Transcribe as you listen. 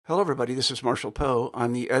Hello, everybody. This is Marshall Poe.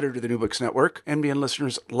 I'm the editor of the New Books Network. NBN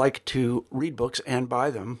listeners like to read books and buy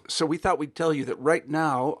them. So we thought we'd tell you that right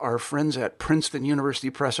now, our friends at Princeton University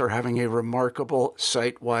Press are having a remarkable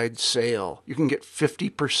site-wide sale. You can get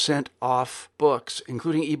 50% off books,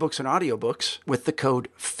 including ebooks and audiobooks, with the code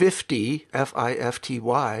 50,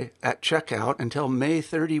 F-I-F-T-Y, at checkout until May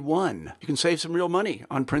 31. You can save some real money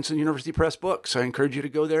on Princeton University Press books. I encourage you to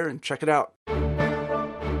go there and check it out.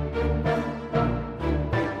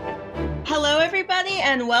 Hello, everybody,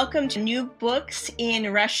 and welcome to New Books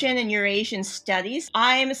in Russian and Eurasian Studies.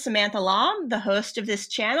 I'm Samantha Lom, the host of this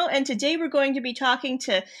channel, and today we're going to be talking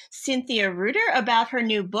to Cynthia Reuter about her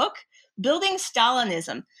new book, Building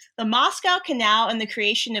Stalinism, The Moscow Canal and the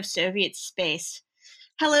Creation of Soviet Space.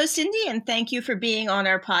 Hello, Cindy, and thank you for being on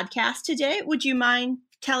our podcast today. Would you mind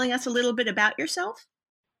telling us a little bit about yourself?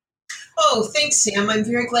 Oh, thanks, Sam. I'm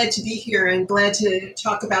very glad to be here and glad to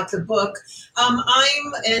talk about the book.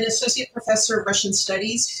 I'm an associate professor of Russian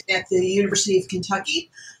studies at the University of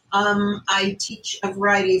Kentucky. I teach a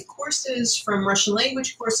variety of courses, from Russian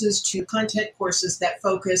language courses to content courses that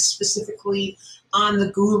focus specifically on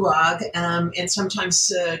the Gulag and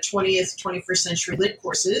sometimes 20th, 21st century lit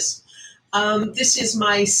courses. This is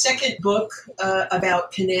my second book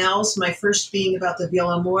about canals, my first being about the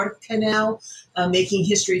Belomor Canal, Making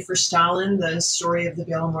History for Stalin, the story of the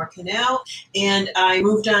Belomor Canal. And I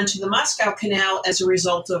moved on to the Moscow Canal as a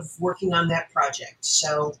result of working on that project.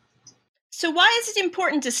 So why is it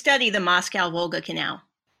important to study the Moscow-Volga Canal?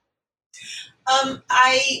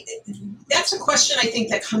 That's a question I think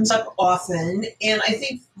that comes up often, and I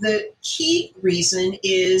think the key reason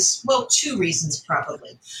is, well, two reasons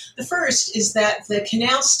probably. The first is that the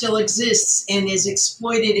canal still exists and is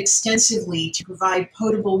exploited extensively to provide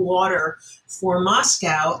potable water for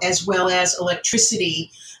Moscow as well as electricity,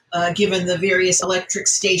 given the various electric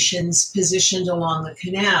stations positioned along the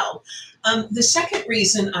canal. The second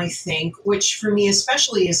reason, I think, which for me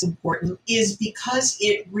especially is important, is because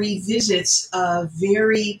it revisits a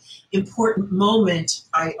very important moment,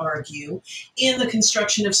 I argue, in the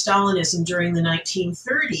construction of Stalinism during the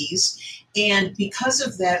 1930s, and because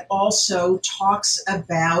of that also talks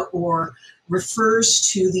about or refers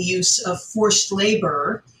to the use of forced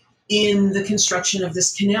labor in the construction of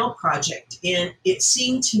this canal project. And it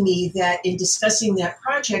seemed to me that in discussing that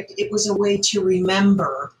project, it was a way to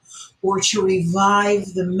remember or to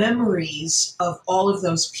revive the memories of all of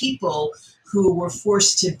those people who were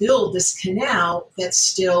forced to build this canal that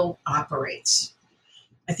still operates.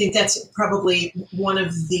 I think that's probably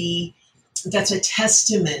that's a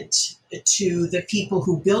testament to the people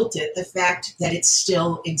who built it, the fact that it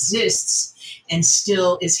still exists and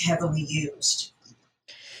still is heavily used.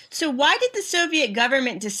 So why did the Soviet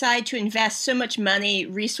government decide to invest so much money,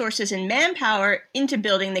 resources, and manpower into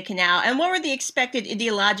building the canal? And what were the expected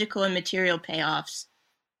ideological and material payoffs?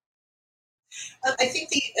 I think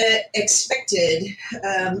the expected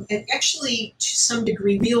and actually to some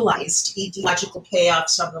degree realized ideological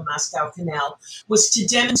payoffs of the Moscow Canal was to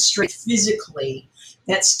demonstrate physically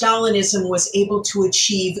that Stalinism was able to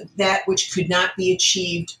achieve that which could not be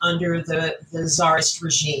achieved under the Tsarist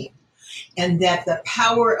regime. And that the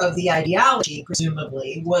power of the ideology,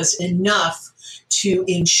 presumably, was enough to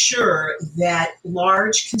ensure that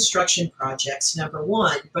large construction projects, number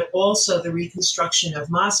one, but also the reconstruction of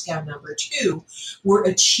Moscow, number two, were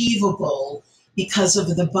achievable because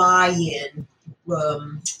of the buy-in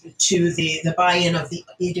to the buy-in of the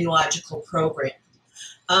ideological program.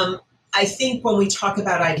 I think when we talk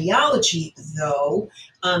about ideology, though,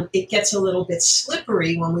 it gets a little bit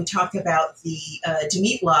slippery when we talk about the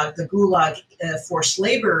Demitlag, the Gulag forced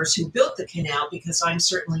laborers who built the canal, because I'm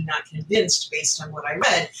certainly not convinced, based on what I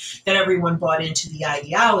read, that everyone bought into the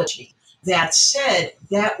ideology. That said,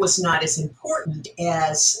 that was not as important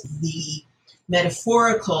as the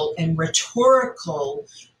metaphorical and rhetorical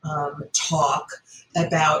talk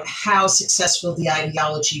about how successful the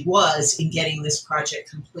ideology was in getting this project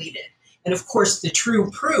completed. And of course, the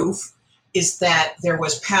true proof is that there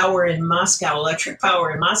was power in Moscow, electric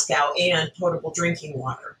power in Moscow, and potable drinking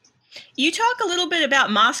water. You talk a little bit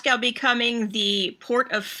about Moscow becoming the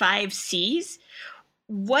port of 5 seas.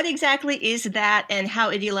 What exactly is that, and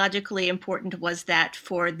how ideologically important was that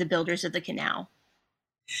for the builders of the canal?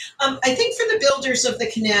 I think for the builders of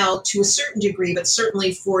the canal, to a certain degree, but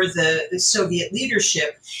certainly for the Soviet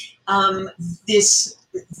leadership,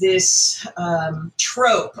 this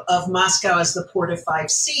trope of Moscow as the port of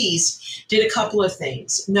 5 seas did a couple of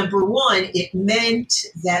things. Number one, it meant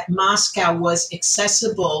that Moscow was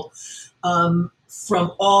accessible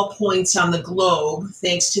from all points on the globe,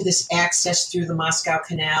 thanks to this access through the Moscow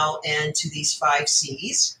Canal and to these 5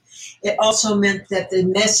 seas. It also meant that the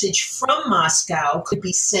message from Moscow could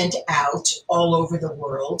be sent out all over the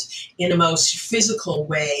world in a most physical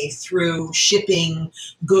way through shipping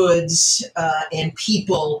goods and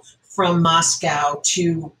people from Moscow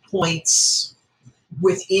to points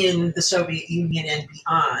within the Soviet Union and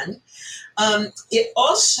beyond. It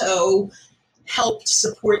also helped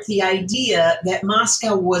support the idea that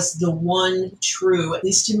Moscow was the one true, at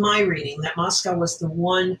least in my reading, that Moscow was the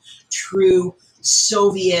one true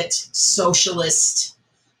Soviet, socialist,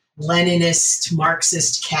 Leninist,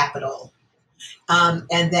 Marxist capital.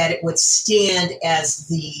 And that it would stand as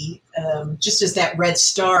the, just as that red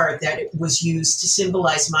star that it was used to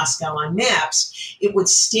symbolize Moscow on maps, it would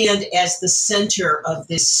stand as the center of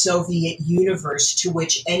this Soviet universe to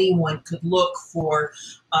which anyone could look for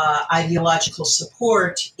ideological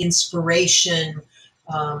support, inspiration,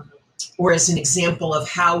 or as an example of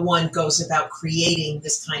how one goes about creating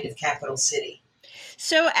this kind of capital city.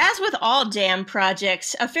 So, as with all dam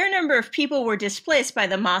projects, a fair number of people were displaced by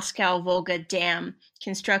the Moscow-Volga Dam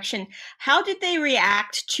construction. How did they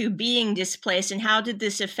react to being displaced, and how did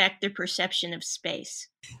this affect their perception of space?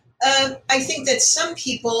 I think that some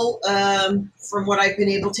people, from what I've been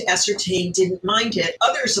able to ascertain, didn't mind it.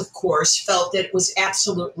 Others, of course, felt that it was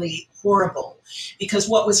absolutely horrible, because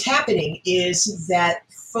what was happening is that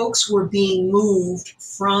folks were being moved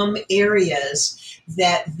from areas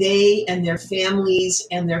that they and their families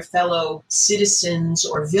and their fellow citizens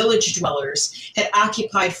or village dwellers had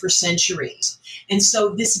occupied for centuries. And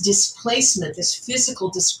so this displacement, this physical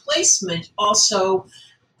displacement, also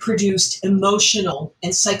produced emotional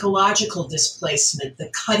and psychological displacement, the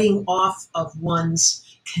cutting off of one's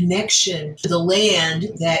connection to the land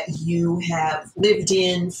that you have lived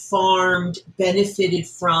in, farmed, benefited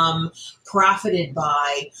from, profited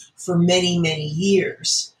by for many, many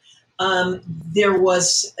years. There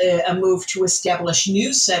was a move to establish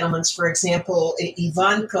new settlements, for example,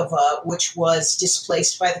 Ivankova, which was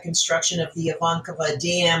displaced by the construction of the Ivankova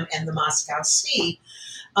Dam and the Moscow Sea.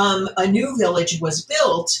 A new village was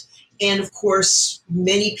built, and of course,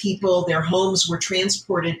 many people, their homes were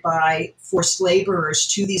transported by forced laborers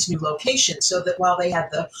to these new locations, so that while they had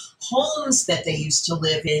the homes that they used to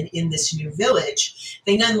live in this new village,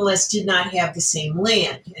 they nonetheless did not have the same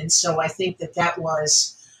land. And so I think that that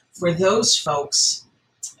was, for those folks,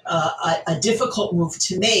 a difficult move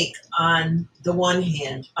to make on the one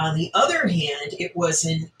hand. On the other hand, it was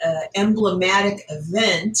an emblematic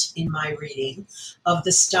event, in my reading, of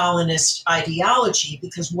the Stalinist ideology,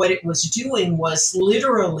 because what it was doing was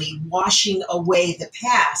literally washing away the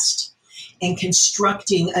past and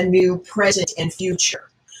constructing a new present and future.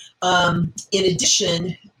 In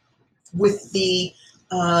addition, with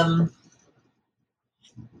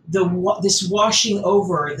this washing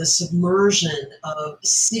over, the submersion of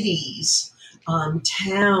cities,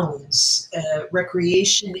 towns,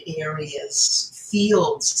 recreation areas,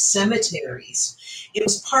 fields, cemeteries. It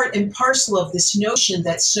was part and parcel of this notion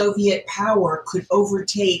that Soviet power could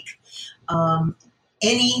overtake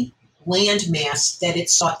any landmass that it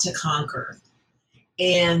sought to conquer.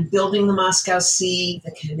 And building the Moscow Sea,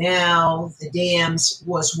 the canal, the dams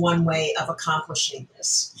was one way of accomplishing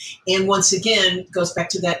this. And once again, goes back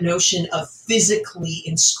to that notion of physically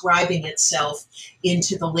inscribing itself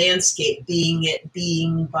into the landscape, being it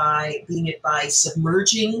by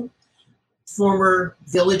submerging former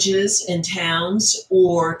villages and towns,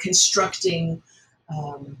 or constructing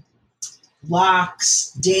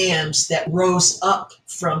locks, dams that rose up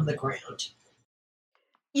from the ground.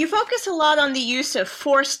 You focus a lot on the use of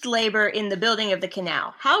forced labor in the building of the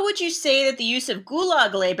canal. How would you say that the use of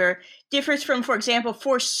gulag labor differs from, for example,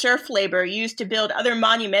 forced serf labor used to build other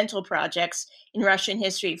monumental projects in Russian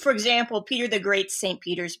history? For example, Peter the Great's St.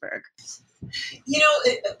 Petersburg. You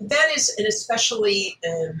know, that is an especially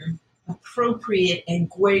appropriate and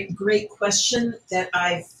great question that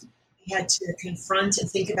I've had to confront and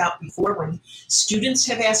think about before, when students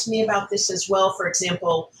have asked me about this as well. For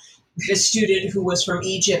example, a student who was from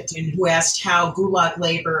Egypt and who asked how gulag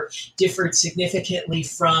labor differed significantly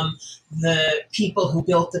from the people who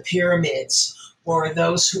built the pyramids or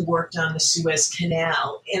those who worked on the Suez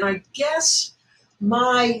Canal. And I guess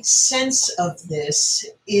my sense of this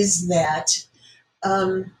is that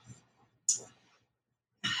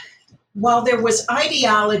while there was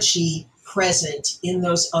ideology present in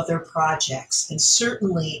those other projects, and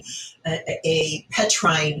certainly a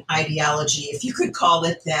Petrine ideology, if you could call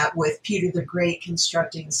it that, with Peter the Great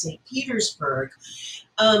constructing St. Petersburg,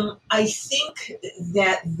 I think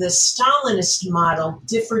that the Stalinist model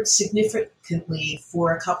differed significantly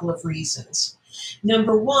for a couple of reasons.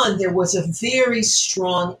 Number one, there was a very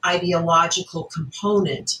strong ideological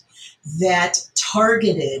component that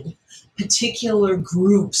targeted particular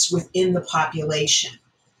groups within the population.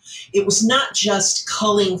 It was not just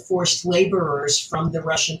culling forced laborers from the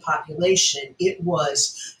Russian population. It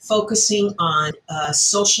was focusing on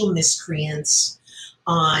social miscreants,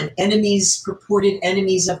 on enemies, purported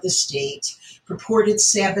enemies of the state, purported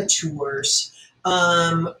saboteurs,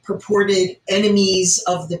 purported enemies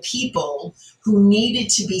of the people who needed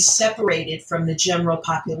to be separated from the general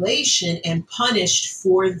population and punished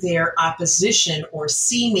for their opposition or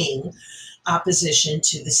seeming opposition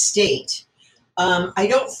to the state. I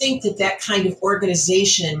don't think that that kind of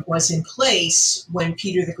organization was in place when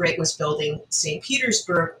Peter the Great was building St.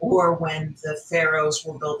 Petersburg or when the pharaohs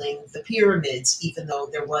were building the pyramids, even though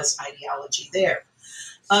there was ideology there.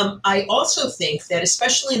 I also think that,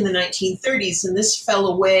 especially in the 1930s, and this fell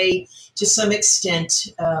away to some extent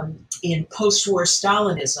in post-war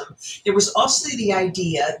Stalinism, there was also the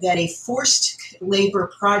idea that a forced labor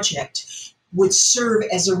project would serve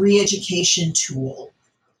as a re-education tool,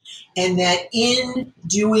 and that in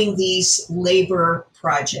doing these labor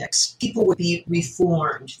projects, people would be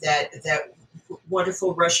reformed, that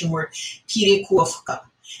wonderful Russian word, перековка.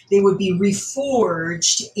 They would be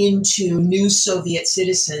reforged into new Soviet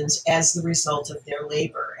citizens as the result of their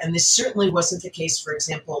labor. And this certainly wasn't the case, for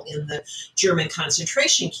example, in the German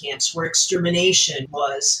concentration camps, where extermination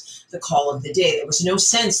was the call of the day. There was no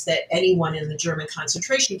sense that anyone in the German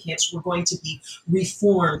concentration camps were going to be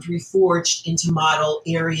reformed, reforged into model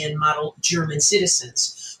Aryan, model German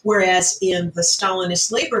citizens. Whereas in the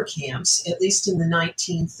Stalinist labor camps, at least in the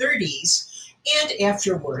 1930s and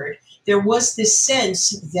afterward, there was this sense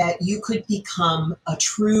that you could become a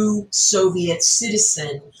true Soviet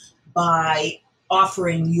citizen by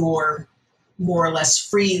offering your more or less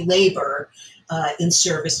free labor in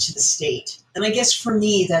service to the state. And I guess for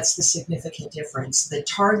me, that's the significant difference. The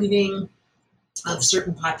targeting of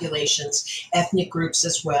certain populations, ethnic groups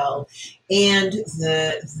as well, and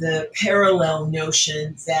the parallel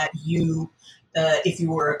notion that you, if you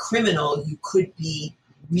were a criminal, you could be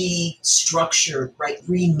restructured, right,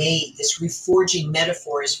 remade. This reforging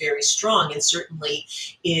metaphor is very strong and certainly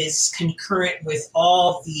is concurrent with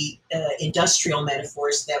all the industrial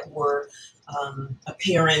metaphors that were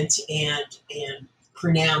apparent and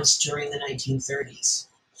pronounced during the 1930s.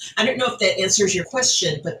 I don't know if that answers your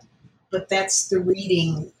question, but that's the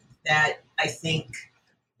reading that I think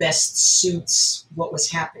best suits what was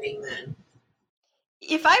happening then.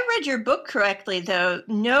 If I read your book correctly, though,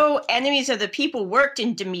 no enemies of the people worked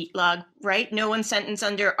in Demytlag, right? No one sentenced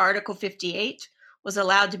under Article 58 was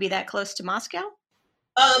allowed to be that close to Moscow?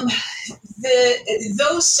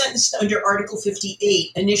 Those sentenced under Article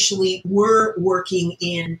 58 initially were working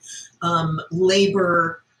in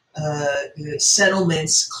labor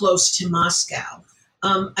settlements close to Moscow.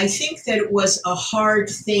 I think that it was a hard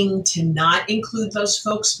thing to not include those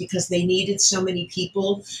folks because they needed so many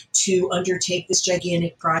people to undertake this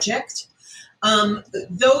gigantic project.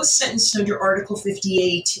 Those sentenced under Article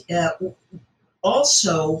 58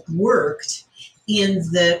 also worked in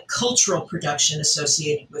the cultural production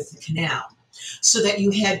associated with the canal, so that you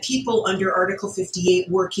had people under Article 58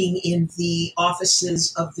 working in the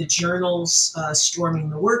offices of the journals storming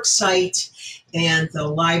the work site and the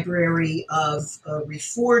library of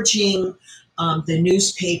reforging, the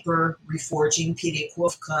newspaper reforging,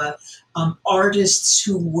 перековка, artists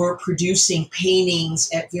who were producing paintings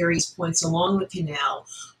at various points along the canal.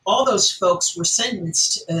 All those folks were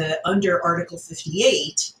sentenced under Article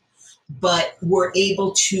 58, but were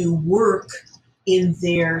able to work in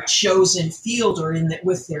their chosen field or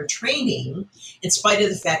with their training, in spite of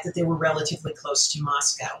the fact that they were relatively close to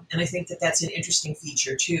Moscow. And I think that that's an interesting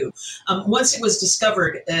feature too. Once it was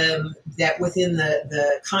discovered that within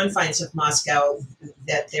the confines of Moscow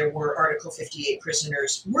that there were Article 58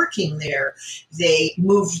 prisoners working there, they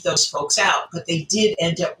moved those folks out, but they did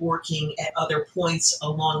end up working at other points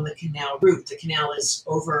along the canal route. The canal is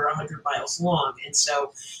over 100 miles long, and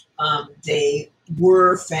so they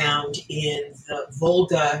were found in the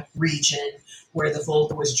Volga region, where the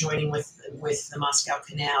Volga was joining with the Moscow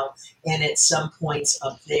Canal, and at some points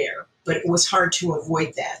up there. But it was hard to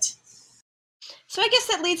avoid that. So I guess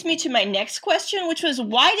that leads me to my next question, which was,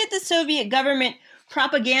 why did the Soviet government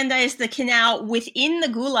propagandize the canal within the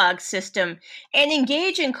Gulag system and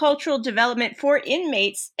engage in cultural development for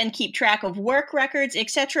inmates and keep track of work records,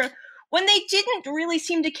 etc., when they didn't really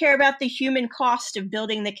seem to care about the human cost of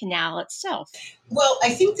building the canal itself? Well, I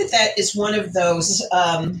think that is one of those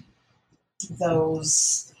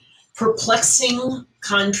perplexing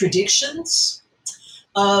contradictions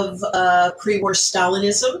of pre-war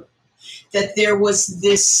Stalinism, that there was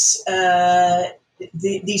this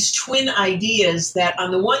these twin ideas that,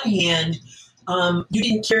 on the one hand, You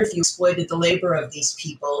didn't care if you exploited the labor of these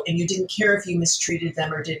people, and you didn't care if you mistreated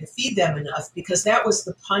them or didn't feed them enough, because that was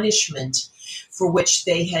the punishment for which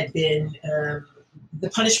they had been, the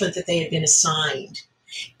punishment that they had been assigned,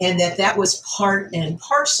 and that was part and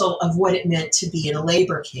parcel of what it meant to be in a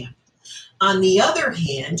labor camp. On the other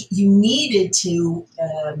hand, you needed to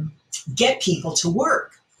get people to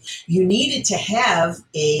work. You needed to have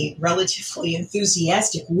a relatively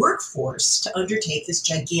enthusiastic workforce to undertake this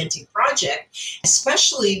gigantic project,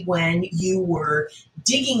 especially when you were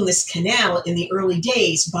digging this canal in the early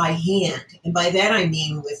days by hand. And by that I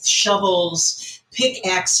mean with shovels,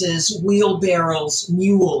 pickaxes, wheelbarrows,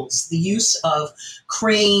 mules. The use of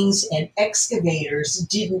cranes and excavators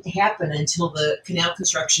didn't happen until the canal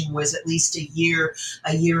construction was at least a year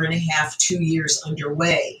and a half, 2 years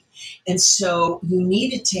underway. And so you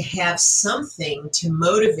needed to have something to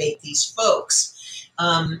motivate these folks.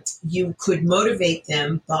 You could motivate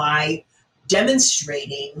them by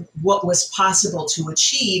demonstrating what was possible to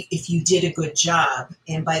achieve if you did a good job.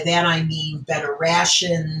 And by that I mean better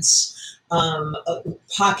rations,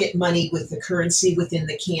 pocket money with the currency within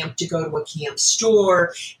the camp to go to a camp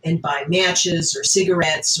store and buy matches or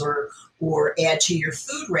cigarettes or add to your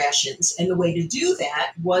food rations. And the way to do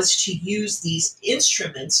that was to use these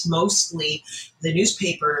instruments, mostly the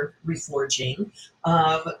newspaper reforging,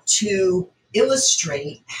 to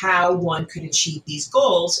illustrate how one could achieve these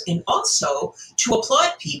goals, and also to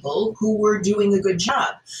applaud people who were doing a good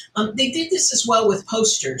job. They did this as well with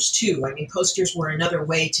posters too. I mean, posters were another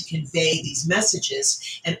way to convey these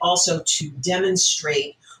messages and also to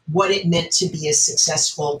demonstrate what it meant to be a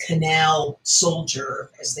successful canal soldier,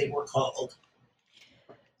 as they were called.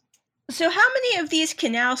 So how many of these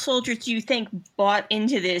canal soldiers do you think bought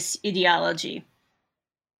into this ideology?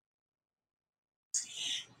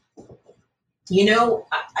 You know,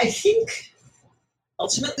 I think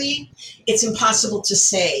ultimately it's impossible to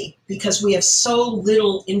say, because we have so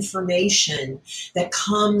little information that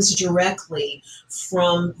comes directly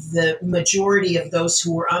from the majority of those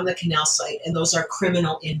who were on the canal site, and those are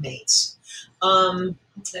criminal inmates. I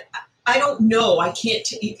don't know. I can't.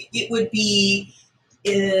 It would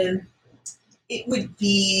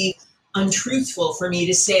be untruthful for me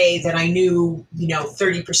to say that I knew,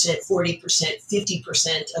 30%, 40%,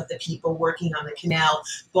 50% of the people working on the canal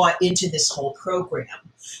bought into this whole program.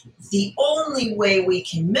 The only way we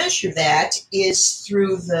can measure that is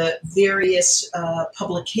through the various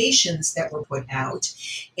publications that were put out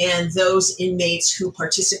and those inmates who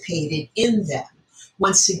participated in them.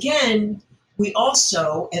 Once again, we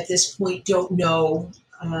also, at this point, don't know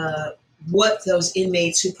what those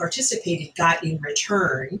inmates who participated got in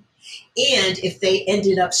return, and if they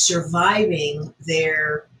ended up surviving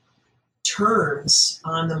their terms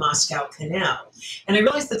on the Moscow Canal. And I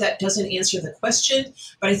realize that doesn't answer the question,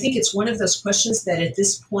 but I think it's one of those questions that at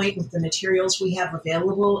this point, with the materials we have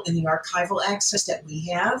available and the archival access that we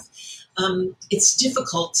have, it's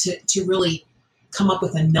difficult to really come up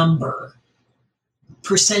with a number,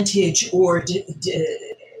 percentage or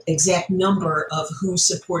exact number of who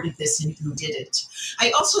supported this and who didn't. I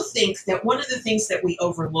also think that one of the things that we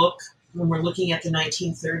overlook when we're looking at the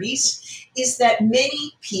 1930s is that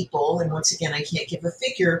many people, and once again, I can't give a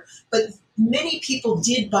figure, but many people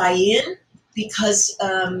did buy in because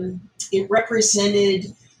it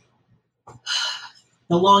represented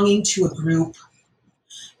belonging to a group,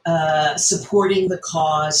 supporting the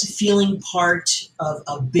cause, feeling part of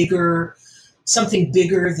something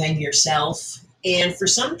bigger than yourself. And for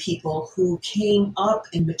some people who came up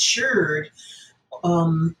and matured,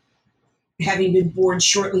 having been born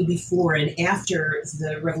shortly before and after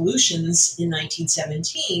the revolutions in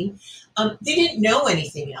 1917, they didn't know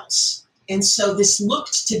anything else. And so this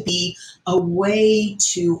looked to be a way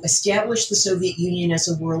to establish the Soviet Union as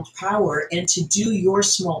a world power and to do your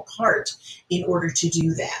small part in order to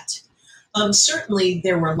do that. Certainly,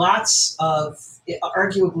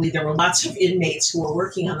 arguably there were lots of inmates who were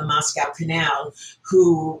working on the Moscow Canal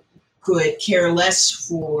who could care less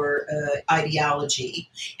for ideology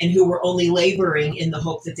and who were only laboring in the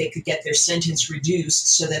hope that they could get their sentence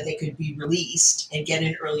reduced so that they could be released and get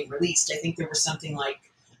an early release. I think there was something like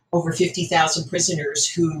over 50,000 prisoners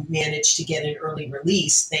who managed to get an early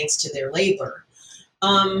release thanks to their labor.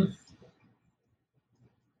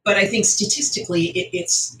 But I think statistically,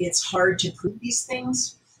 it's hard to prove these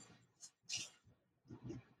things.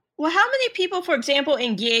 Well, how many people, for example,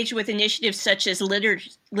 engage with initiatives such as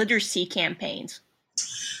literacy campaigns?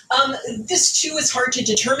 This, too, is hard to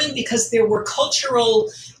determine because there were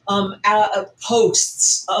cultural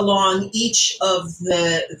posts along each of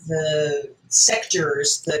the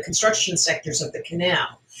sectors, the construction sectors of the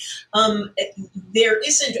canal. There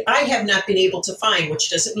isn't, I have not been able to find, which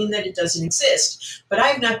doesn't mean that it doesn't exist, but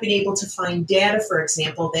I've not been able to find data, for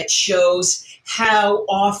example, that shows how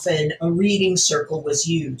often a reading circle was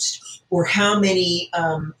used, or how many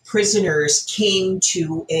prisoners came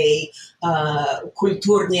to a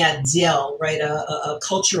kulturnia dziel, right, a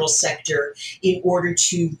cultural sector, in order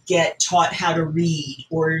to get taught how to read,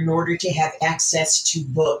 or in order to have access to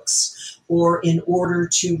books, or in order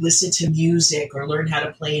to listen to music or learn how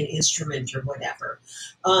to play an instrument or whatever.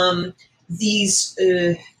 These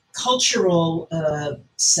cultural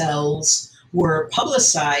cells were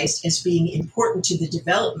publicized as being important to the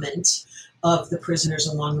development of the prisoners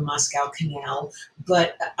along the Moscow Canal,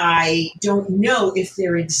 but I don't know if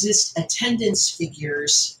there exist attendance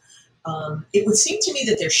figures. It would seem to me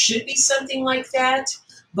that there should be something like that,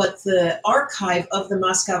 but the archive of the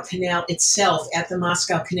Moscow Canal itself at the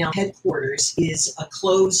Moscow Canal headquarters is a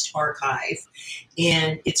closed archive,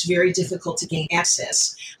 and it's very difficult to gain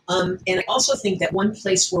access. And I also think that one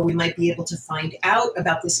place where we might be able to find out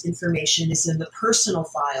about this information is in the personal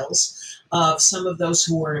files of some of those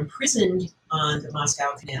who were imprisoned on the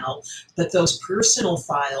Moscow Canal, but those personal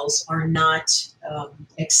files are not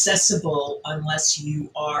accessible unless you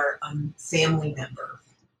are a family member.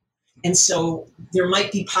 And so there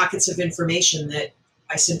might be pockets of information that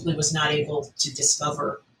I simply was not able to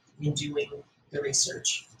discover in doing the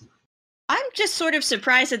research. I'm just sort of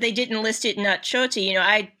surprised that they didn't list it in Otchoti. You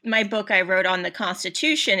know, my book I wrote on the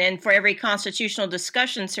Constitution, and for every constitutional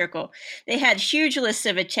discussion circle, they had huge lists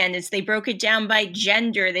of attendance. They broke it down by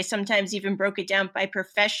gender. They sometimes even broke it down by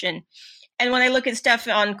profession. And when I look at stuff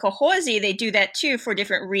on Kolkhozy, they do that too for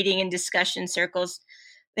different reading and discussion circles.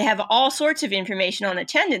 They have all sorts of information on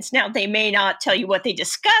attendance. Now, they may not tell you what they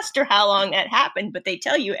discussed or how long that happened, but they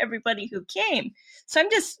tell you everybody who came. So I'm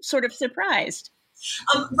just sort of surprised.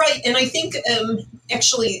 Right, and I think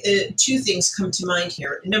actually two things come to mind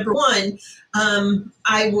here. Number one,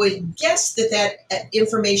 I would guess that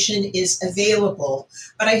information is available,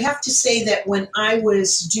 but I have to say that when I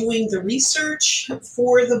was doing the research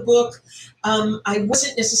for the book, I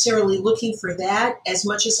wasn't necessarily looking for that as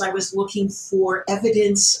much as I was looking for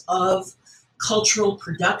evidence of cultural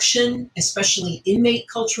production, especially inmate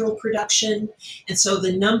cultural production. And so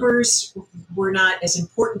the numbers were not as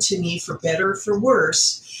important to me, for better or for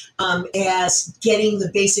worse, as getting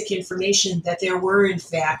the basic information that there were, in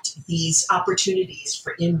fact, these opportunities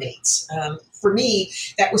for inmates. For me,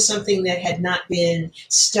 that was something that had not been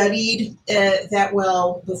studied that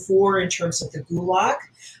well before in terms of the Gulag.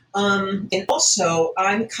 And also,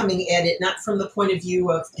 I'm coming at it not from the point of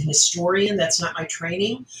view of an historian, that's not my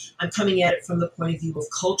training. I'm coming at it from the point of view of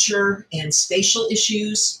culture and spatial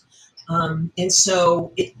issues. And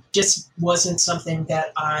so it just wasn't something that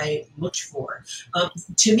I looked for.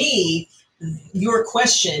 To me, your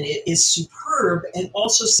question is superb and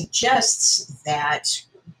also suggests that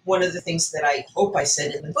one of the things that I hope I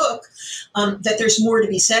said in the book, that there's more to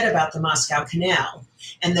be said about the Moscow Canal,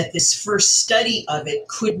 and that this first study of it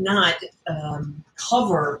could not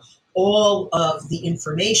cover all of the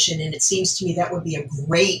information. And it seems to me that would be a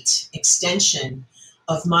great extension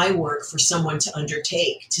of my work for someone to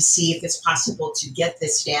undertake, to see if it's possible to get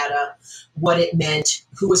this data, what it meant,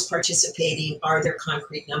 who was participating, are there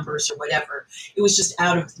concrete numbers or whatever. It was just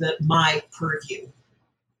out of my purview.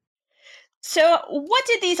 So what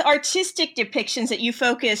did these artistic depictions that you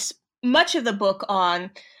focus much of the book on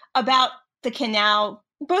about the canal,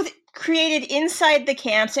 both created inside the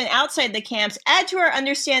camps and outside the camps, add to our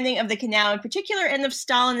understanding of the canal in particular and of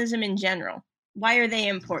Stalinism in general? Why are they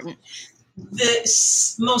important?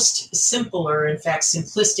 The most simple, or in fact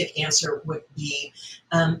simplistic answer would be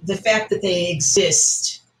the fact that they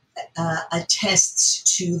exist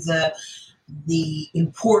attests to the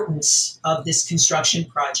importance of this construction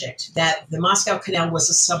project, that the Moscow Canal was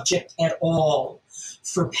a subject at all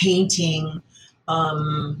for painting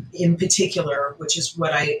in particular, which is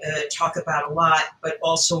what I talk about a lot, but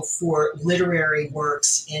also for literary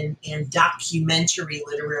works and documentary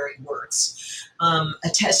literary works,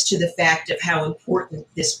 attest to the fact of how important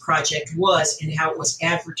this project was and how it was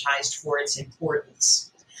advertised for its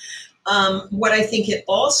importance. What I think it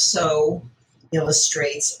also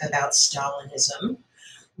illustrates about Stalinism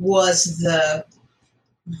was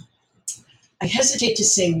I hesitate to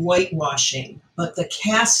say whitewashing, but the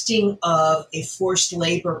casting of a forced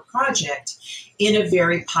labor project in a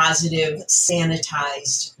very positive,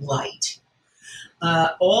 sanitized light.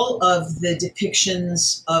 All of the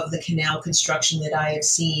depictions of the canal construction that I have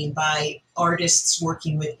seen by artists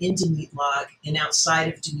working within Demietlog and outside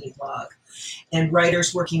of Demietlog, and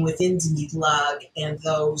writers working within Demietlog and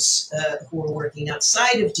those who are working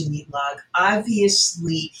outside of Demietlog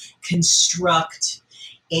obviously construct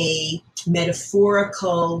a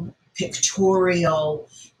metaphorical, pictorial,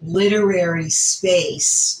 literary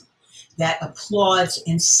space that applauds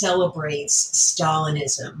and celebrates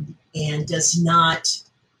Stalinism and does not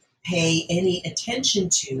pay any attention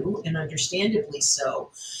to, and understandably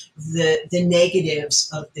so, the negatives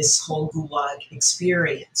of this whole Gulag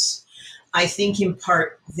experience. I think in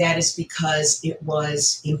part that is because it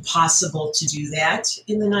was impossible to do that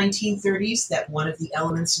in the 1930s, that one of the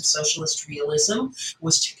elements of socialist realism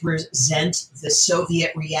was to present the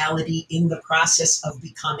Soviet reality in the process of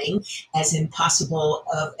becoming as impossible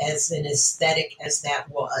as an aesthetic as that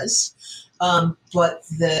was. But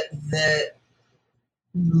the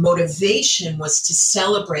motivation was to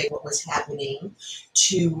celebrate what was happening,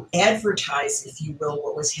 to advertise, if you will,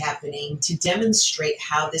 what was happening, to demonstrate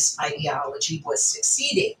how this ideology was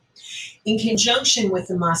succeeding. In conjunction with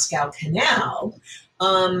the Moscow Canal,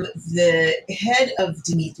 the head of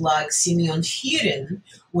Demietlog, Simeon Firin,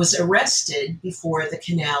 was arrested before the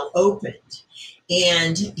canal opened.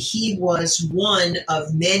 And he was one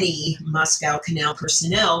of many Moscow Canal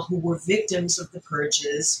personnel who were victims of the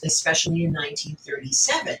purges, especially in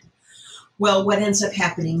 1937. Well, what ends up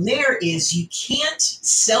happening there is you can't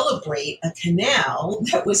celebrate a canal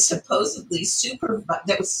that was supposedly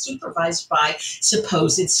supervised by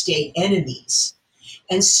supposed state enemies.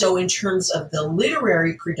 And so in terms of the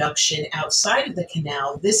literary production outside of the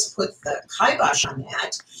canal, this put the kibosh on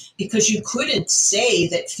that, because you couldn't say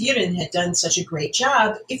that Firin had done such a great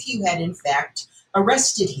job if you had in fact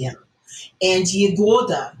arrested him. And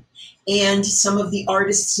Yegoda and some of the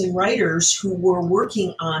artists and writers who were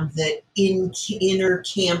working on the inner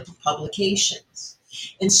camp publications.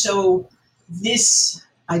 And so this,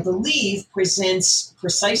 I believe, presents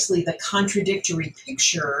precisely the contradictory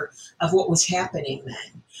picture of what was happening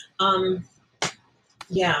then.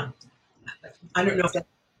 Yeah, I don't know if that.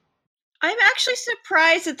 I'm actually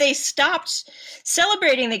surprised that they stopped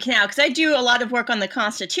celebrating the canal, because I do a lot of work on the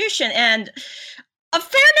Constitution, and a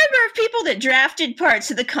fair number of people that drafted parts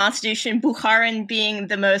of the Constitution, Bukharin being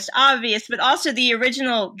the most obvious, but also the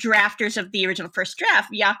original drafters of the original first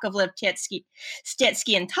draft, Yakovlev,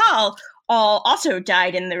 Stetsky, and Tal, all also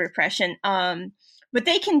died in the repression. But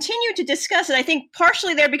they continue to discuss it, I think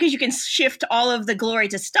partially there because you can shift all of the glory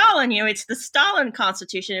to Stalin. You know, it's the Stalin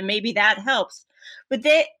Constitution, and maybe that helps. But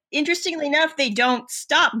interestingly enough, they don't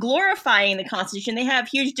stop glorifying the Constitution. They have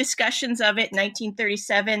huge discussions of it in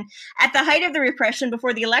 1937 at the height of the repression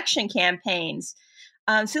before the election campaigns.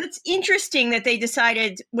 So it's interesting that they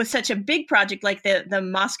decided with such a big project like the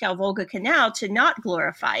Moscow-Volga Canal to not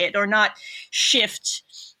glorify it or not shift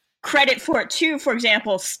credit for it to, for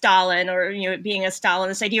example, Stalin, or it being a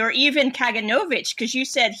Stalinist idea, or even Kaganovich, because you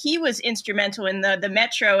said he was instrumental in the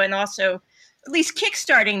metro and also at least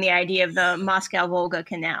kickstarting the idea of the Moscow-Volga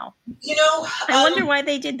Canal. I wonder why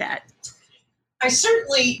they did that. I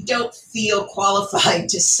certainly don't feel qualified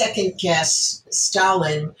to second guess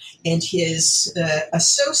Stalin and his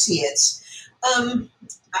associates.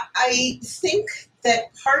 I think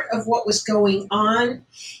that part of what was going on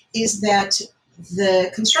is that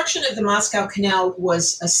the construction of the Moscow Canal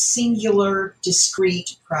was a singular,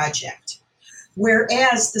 discrete project,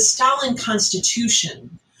 whereas the Stalin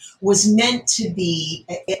Constitution was meant to be,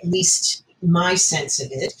 at least my sense of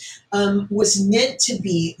it, was meant to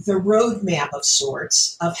be the roadmap of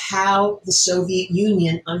sorts of how the Soviet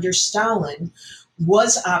Union under Stalin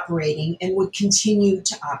was operating and would continue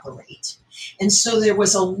to operate. And so there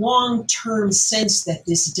was a long-term sense that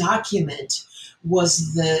this document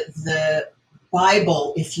was the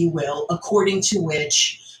Bible, if you will, according to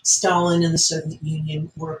which Stalin and the Soviet Union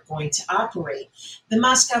were going to operate. The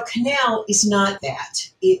Moscow Canal is not that.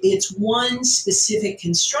 It's one specific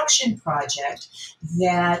construction project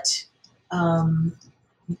that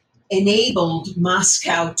enabled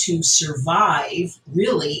Moscow to survive,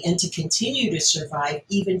 really, and to continue to survive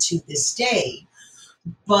even to this day.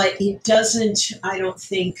 But it doesn't, I don't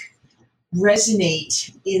think,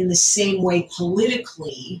 resonate in the same way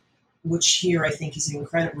politically, which here I think is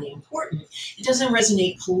incredibly important. It doesn't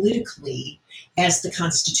resonate politically as the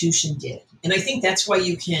Constitution did. And I think that's why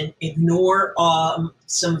you can ignore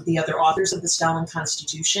some of the other authors of the Stalin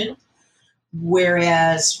Constitution,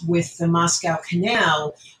 whereas with the Moscow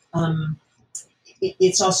Canal,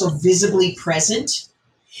 it's also visibly present,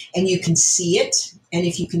 and you can see it. And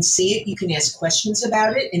if you can see it, you can ask questions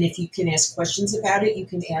about it. And if you can ask questions about it, you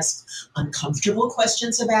can ask uncomfortable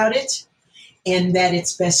questions about it. And that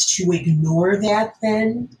it's best to ignore that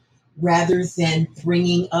then rather than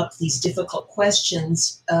bringing up these difficult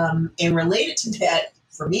questions. And related to that,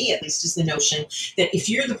 for me at least, is the notion that if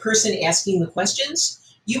you're the person asking the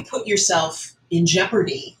questions, you put yourself in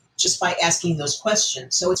jeopardy just by asking those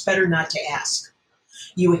questions. So it's better not to ask.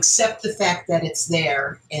 You accept the fact that it's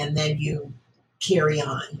there, and then you carry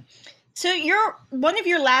on. So one of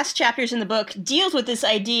your last chapters in the book deals with this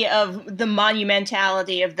idea of the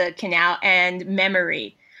monumentality of the canal and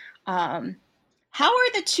memory. How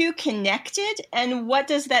are the two connected, and what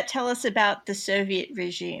does that tell us about the Soviet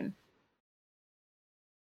regime?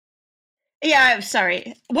 Yeah, I'm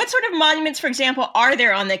sorry. What sort of monuments, for example, are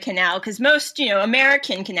there on the canal? Because most,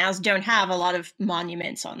 American canals don't have a lot of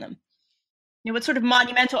monuments on them. What sort of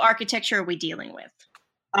monumental architecture are we dealing with?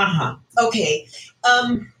 Okay.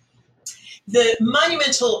 The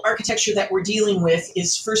monumental architecture that we're dealing with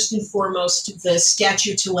is first and foremost the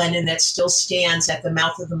statue to Lenin that still stands at the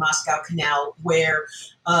mouth of the Moscow Canal, where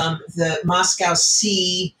the Moscow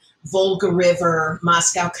Sea, Volga River,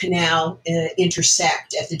 Moscow Canal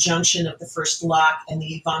intersect at the junction of the first lock and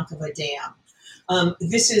the Ivankovo Dam.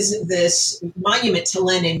 This monument to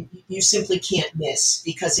Lenin you simply can't miss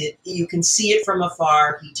because you can see it from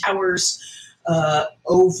afar. He towers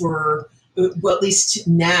over. Well, at least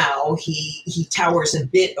now he towers a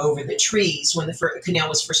bit over the trees. When the canal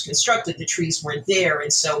was first constructed, the trees weren't there,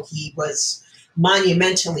 and so he was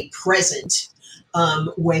monumentally present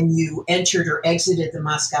when you entered or exited the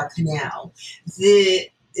Moscow Canal. The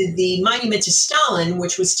monument to Stalin,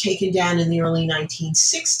 which was taken down in the early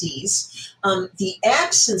 1960s, the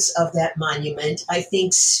absence of that monument, I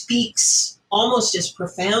think, speaks almost as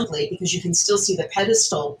profoundly, because you can still see the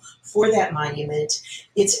pedestal for that monument.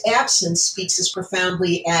 Its absence speaks as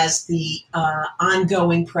profoundly as the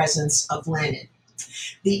ongoing presence of Lenin.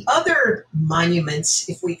 The other monuments,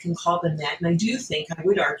 if we can call them that, and I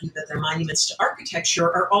would argue that they're monuments to architecture,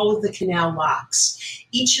 are all of the canal locks,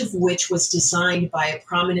 each of which was designed by a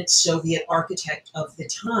prominent Soviet architect of the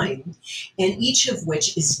time, and each of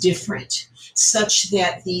which is different, such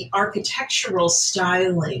that the architectural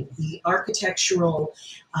styling, the architectural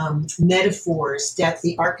metaphors that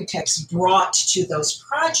the architects brought to those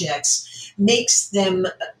projects makes them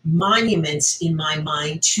monuments, in my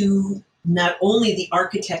mind, to not only the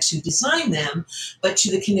architects who designed them, but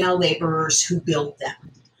to the canal laborers who built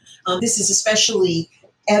them. This is especially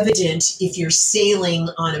evident if you're sailing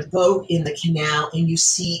on a boat in the canal and you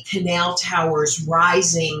see canal towers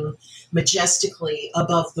rising majestically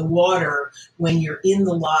above the water when you're in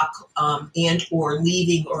the lock and or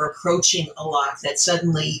leaving or approaching a lock, that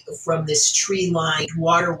suddenly from this tree-lined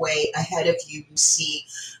waterway ahead of you, you see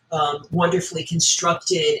wonderfully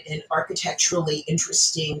constructed and architecturally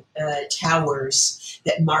interesting towers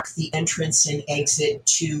that mark the entrance and exit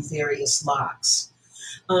to various locks.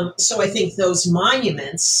 So I think those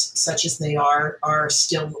monuments, such as they are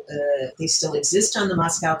still they still exist on the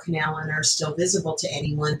Moscow Canal and are still visible to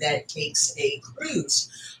anyone that takes a cruise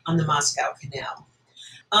on the Moscow Canal.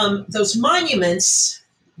 Those monuments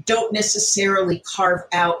don't necessarily carve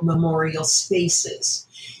out memorial spaces.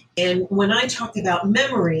 And when I talk about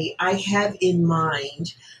memory, I have in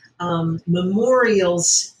mind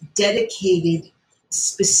memorials dedicated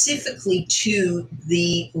specifically to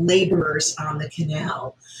the laborers on the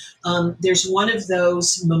canal. There's one of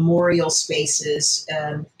those memorial spaces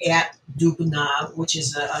at Dubna, which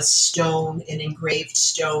is a stone, an engraved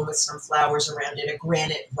stone with some flowers around it, a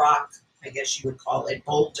granite rock, I guess you would call it,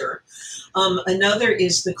 boulder. Another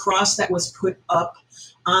is the cross that was put up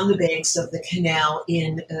on the banks of the canal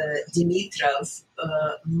in Dimitrov,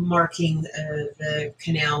 marking the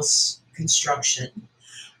canal's construction.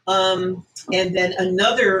 And then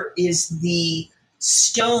another is the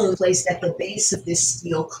stone placed at the base of this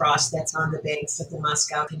steel cross that's on the banks of the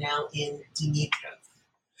Moscow Canal in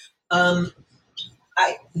Dimitrov.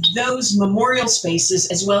 Those memorial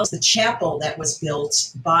spaces, as well as the chapel that was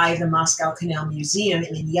built by the Moscow Canal Museum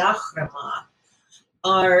in Yakhrama,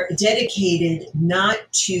 are dedicated not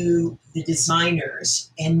to the designers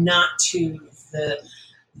and not to the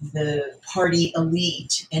party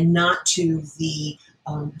elite and not to the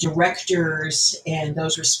directors and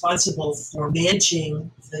those responsible for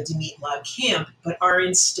managing the Dimitrov camp, but are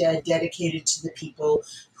instead dedicated to the people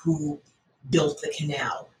who built the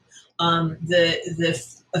canal. The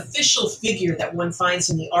official figure that one finds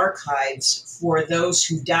in the archives for those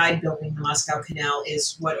who died building the Moscow Canal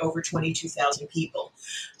is over 22,000 people.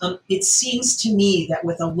 It seems to me that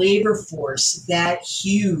with a labor force that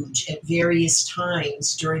huge at various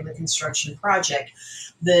times during the construction project,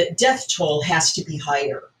 the death toll has to be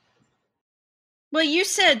higher. Well, you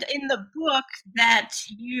said in the book that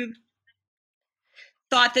you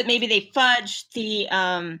thought that maybe they fudged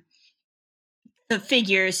the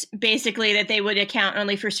figures, basically, that they would account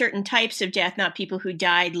only for certain types of death, not people who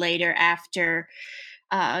died later after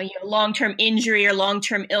long-term injury or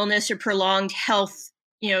long-term illness or prolonged health,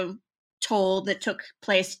 toll that took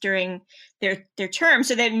place during their term.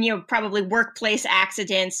 So then, probably workplace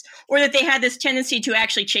accidents, or that they had this tendency to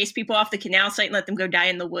actually chase people off the canal site and let them go die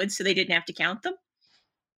in the woods so they didn't have to count them.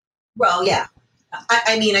 Well, yeah.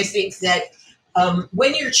 I mean, I think that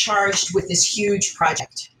when you're charged with this huge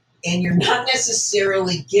project and you're not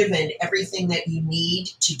necessarily given everything that you need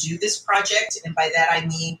to do this project, and by that I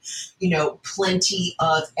mean, plenty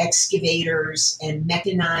of excavators and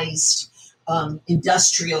mechanized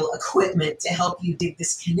industrial equipment to help you dig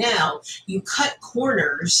this canal, you cut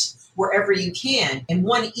corners wherever you can. And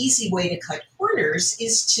one easy way to cut corners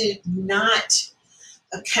is to not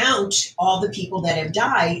count all the people that have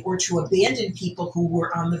died, or to abandon people who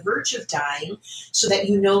were on the verge of dying, so that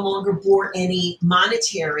you no longer bore any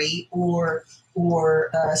monetary or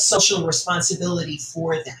social responsibility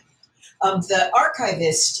for them. The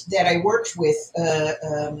archivist that I worked with,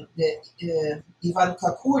 Ivan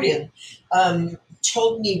Kakurin,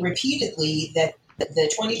 told me repeatedly that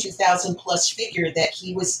the 22,000 plus figure that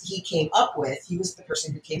he came up with, he was the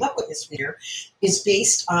person who came up with this figure, is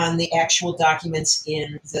based on the actual documents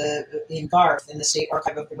in Garth, in the State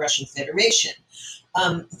Archive of the Russian Federation.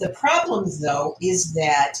 The problem, though, is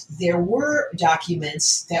that there were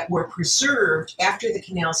documents that were preserved after the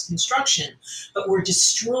canal's construction, but were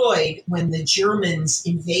destroyed when the Germans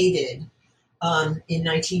invaded in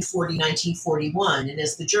 1940, 1941. And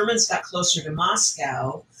as the Germans got closer to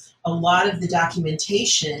Moscow, a lot of the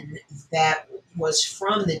documentation that was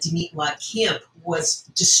from the Demitlag camp was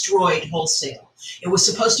destroyed wholesale. It was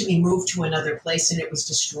supposed to be moved to another place, and it was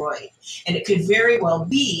destroyed. And it could very well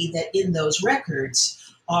be that in those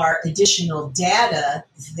records are additional data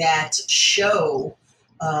that show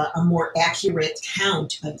a more accurate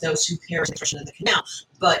count of those who perished in the construction of the canal.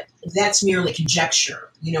 But that's merely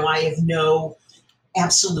conjecture. I have no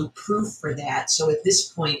absolute proof for that. So at this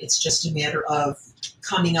point, it's just a matter of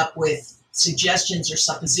coming up with suggestions or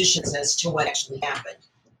suppositions as to what actually happened.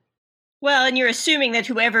 Well, and you're assuming that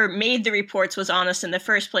whoever made the reports was honest in the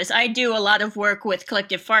first place. I do a lot of work with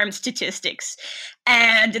collective farm statistics,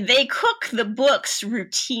 and they cook the books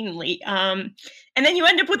routinely. And then you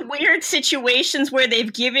end up with weird situations where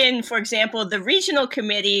they've given, for example, the regional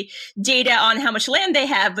committee data on how much land they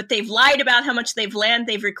have, but they've lied about how much land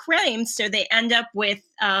they've reclaimed. So they end up with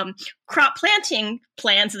crop planting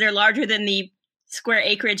plans that are larger than the square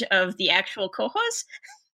acreage of the actual kolkhoz.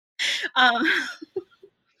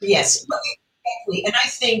 Yes, exactly. And I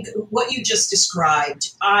think what you just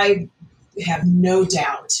described, I have no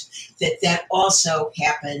doubt that also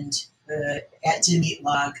happened at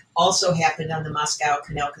Demitlag, also happened on the Moscow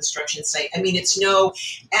Canal construction site. I mean, it's no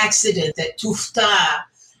accident that Tufta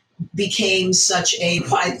became such a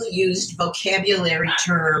widely used vocabulary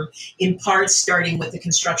term, in part starting with the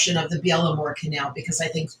construction of the Belomor Canal, because I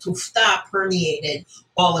think Tufta permeated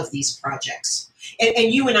all of these projects.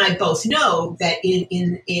 And you and I both know that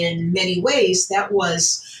in many ways that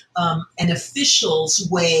was an official's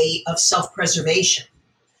way of self-preservation.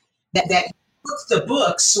 That took the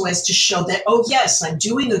book so as to show that, oh yes, I'm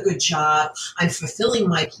doing a good job, I'm fulfilling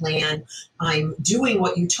my plan, I'm doing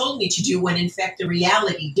what you told me to do, when in fact the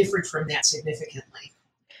reality differed from that significantly.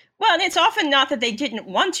 Well, and it's often not that they didn't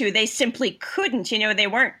want to, they simply couldn't. They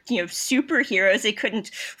weren't, superheroes. They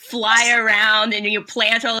couldn't fly around and,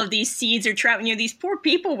 plant all of these seeds or travel. These poor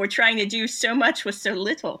people were trying to do so much with so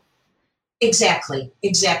little. Exactly.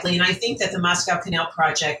 And I think that the Moscow Canal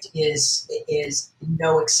project is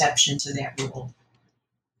no exception to that rule.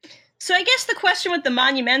 So I guess the question with the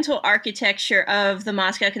monumental architecture of the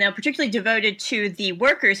Moscow Canal, particularly devoted to the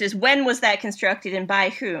workers, is when was that constructed and by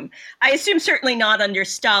whom? I assume certainly not under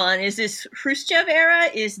Stalin. Is this Khrushchev era?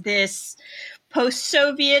 Is this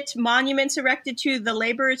post-Soviet monuments erected to the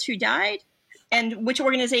laborers who died? And which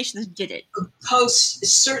organizations did it?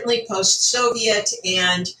 Certainly post-Soviet,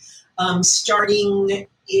 and starting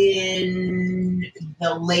in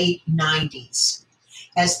the late 90s.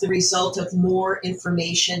 As the result of more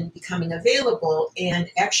information becoming available, and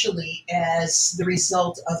actually as the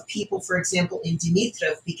result of people, for example, in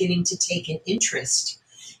Dimitrov, beginning to take an interest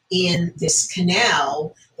in this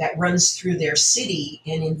canal that runs through their city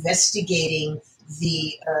and investigating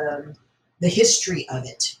the history of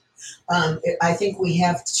it. I think we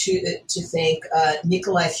have to thank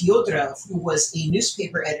Nikolai Fyodorov, who was a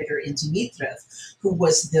newspaper editor in Dimitrov, who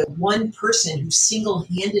was the one person who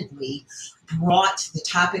single-handedly brought the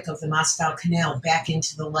topic of the Moscow Canal back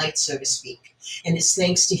into the light, so to speak. And it's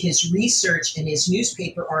thanks to his research and his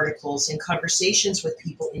newspaper articles and conversations with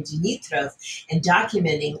people in Dmitrov and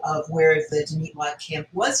documenting of where the Demidlad camp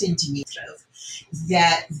was in Dmitrov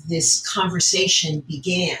that this conversation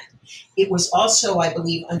began. It was also, I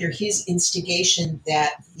believe, under his instigation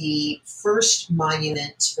that the first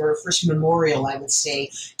monument, or first memorial, I would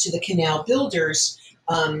say, to the canal builders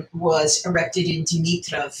was erected in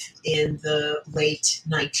Dmitrov in the late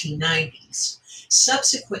 1990s.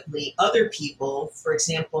 Subsequently, other people, for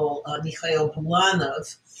example, Mikhail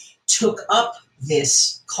Bulanov, took up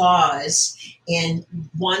this cause and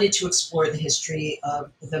wanted to explore the history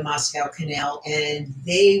of the Moscow Canal, and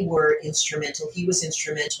they were instrumental. He was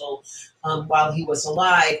instrumental while he was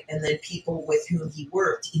alive, and then people with whom he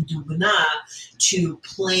worked in Dubna to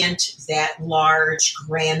plant that large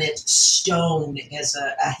granite stone as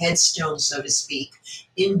a headstone, so to speak,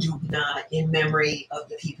 in Dubna in memory of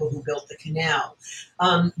the people who built the canal.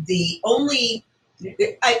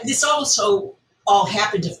 This also all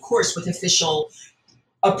happened, of course, with official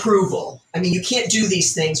approval. I mean, you can't do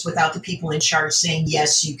these things without the people in charge saying,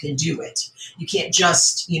 yes, you can do it. You can't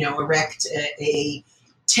just, erect a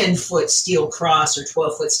 10-foot steel cross or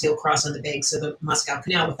 12-foot steel cross on the banks of the Moscow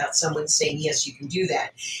Canal without someone saying, yes, you can do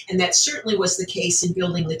that. And that certainly was the case in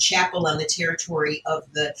building the chapel on the territory of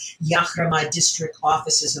the Yakhrama district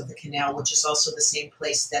offices of the canal, which is also the same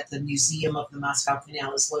place that the Museum of the Moscow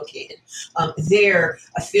Canal is located. There,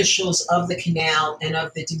 officials of the canal and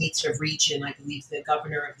of the Dmitrov region, I believe the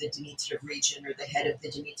governor of the Dmitrov region or the head of the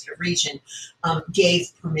Dmitrov region,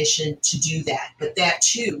 gave permission to do that. But that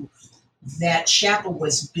too, that chapel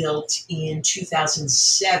was built in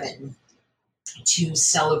 2007 to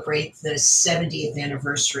celebrate the 70th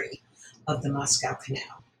anniversary of the Moscow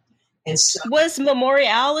Canal. And so, was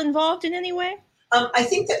Memorial involved in any way? I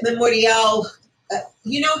think that Memorial,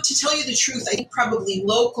 to tell you the truth, I think probably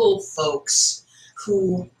local folks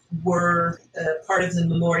who were part of the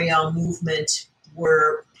Memorial movement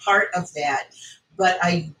were part of that. But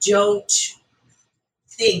I don't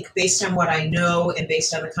think, based on what I know and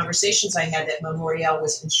based on the conversations I had, that Memorial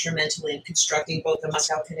was instrumental in constructing both the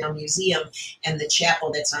Moscow Canal Museum and the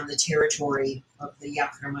chapel that's on the territory of the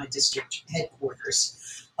Yakhrama district headquarters.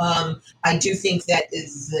 I do think that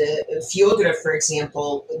the Fyodorov, for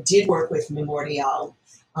example, did work with Memorial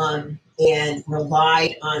and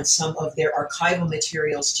relied on some of their archival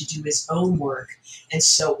materials to do his own work. And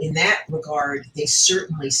so in that regard, they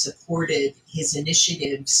certainly supported his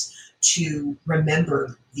initiatives to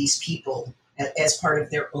remember these people as part of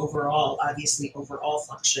their overall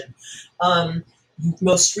function.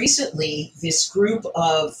 Most recently, this group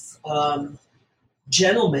of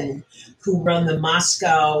gentlemen who run the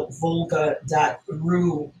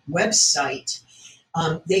MoscowVolga.ru website,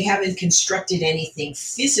 they haven't constructed anything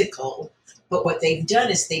physical, but what they've done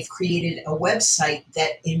is they've created a website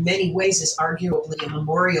that in many ways is arguably a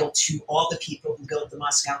memorial to all the people who built the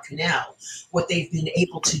Moscow Canal. What they've been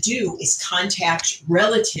able to do is contact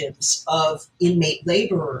relatives of inmate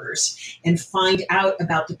laborers and find out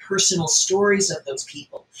about the personal stories of those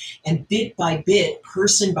people. And bit by bit,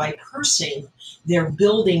 person by person, they're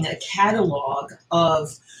building a catalog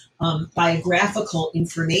of biographical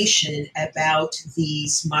information about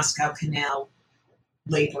these Moscow Canal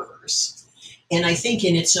laborers. And I think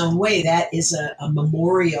in its own way, that is a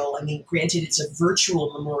memorial. I mean, granted, it's a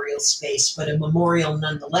virtual memorial space, but a memorial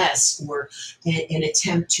nonetheless, or an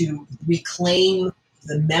attempt to reclaim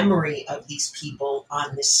the memory of these people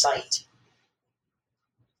on this site.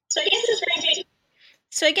 So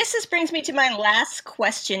I guess this brings me to my last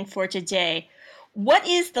question for today. What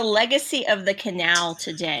is the legacy of the canal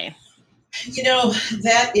today?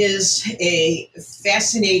 That is a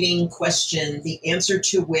fascinating question, the answer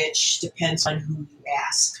to which depends on who you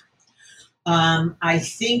ask. I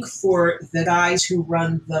think for the guys who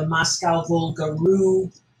run the MoscowVolga.ru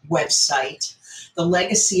website, the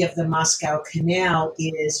legacy of the Moscow Canal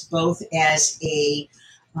is both as a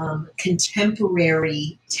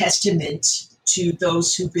contemporary testament to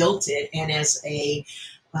those who built it and as a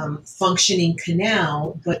functioning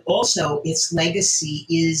canal, but also its legacy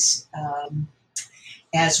is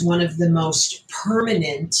as one of the most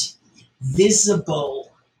permanent, visible,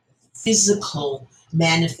 physical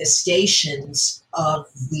manifestations of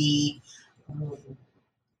the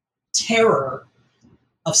terror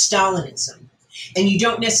of Stalinism. And you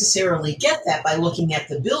don't necessarily get that by looking at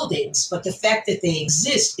the buildings, but the fact that they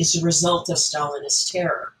exist is a result of Stalinist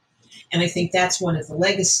terror. And I think that's one of the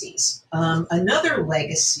legacies. Another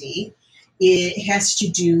legacy, it has to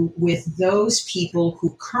do with those people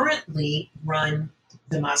who currently run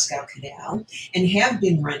the Moscow Canal and have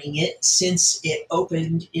been running it since it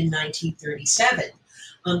opened in 1937.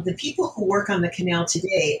 The people who work on the canal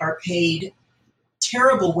today are paid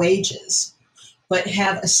terrible wages, but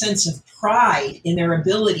have a sense of pride in their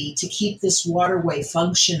ability to keep this waterway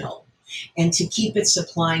functional and to keep it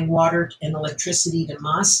supplying water and electricity to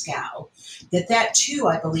Moscow. That too,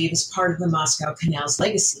 I believe, is part of the Moscow Canal's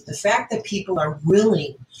legacy. The fact that people are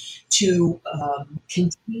willing to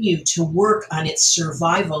continue to work on its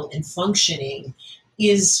survival and functioning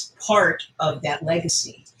is part of that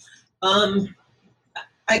legacy.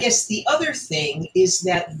 I guess the other thing is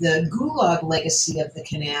that the Gulag legacy of the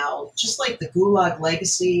canal, just like the Gulag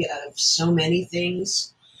legacy of so many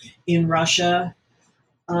things in Russia,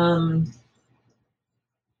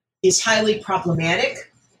 is highly problematic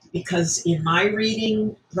because in my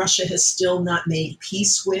reading, Russia has still not made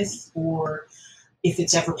peace with, or if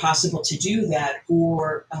it's ever possible to do that,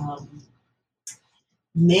 or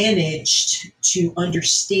managed to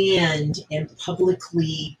understand and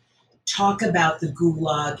publicly talk about the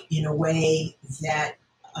Gulag in a way that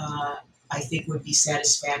I think would be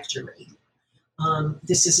satisfactory.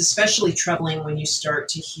 This is especially troubling when you start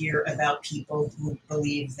to hear about people who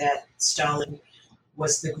believe that Stalin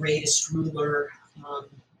was the greatest ruler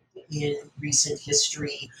in recent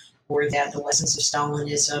history, or that the lessons of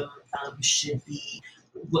Stalinism should be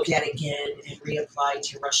looked at again and reapplied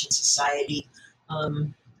to Russian society.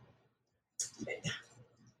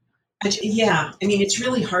 Yeah, I mean, it's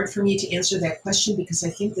really hard for me to answer that question because I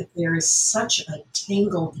think that there is such a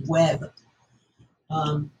tangled web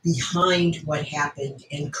behind what happened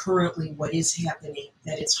and currently what is happening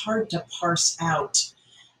that it's hard to parse out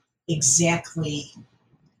exactly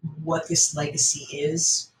what this legacy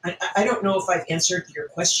is. I don't know if I've answered your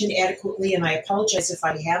question adequately, and I apologize if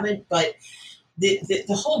I haven't, but the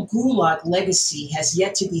whole Gulag legacy has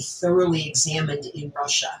yet to be thoroughly examined in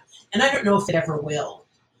Russia, and I don't know if it ever will.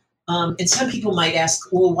 And some people might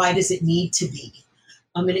ask, well, why does it need to be?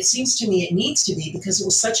 And it seems to me it needs to be because it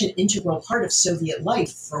was such an integral part of Soviet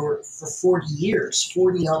life for 40 years,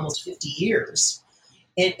 40, almost 50 years.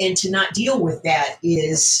 And to not deal with that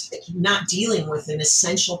is not dealing with an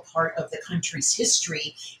essential part of the country's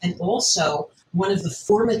history and also one of the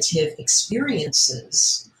formative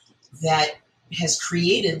experiences that has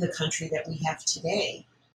created the country that we have today.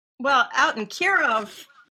 Well, out in Kirov,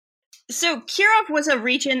 so Kirov was a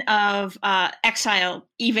region of exile,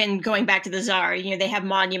 even going back to the Tsar. You know, they have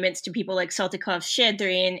monuments to people like Saltykov,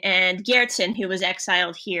 Shchedrin, and Gertsin, who was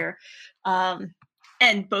exiled here.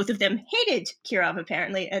 And both of them hated Kirov,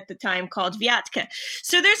 apparently, at the time, called Vyatka.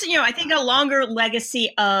 So there's, I think a longer legacy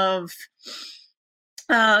of,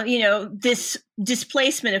 this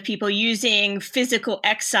displacement of people using physical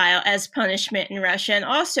exile as punishment in Russia, and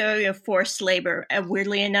also, forced labor.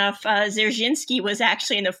 Weirdly enough, Dzerzhinsky was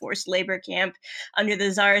actually in a forced labor camp under the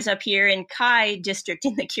Tsars up here in Kai district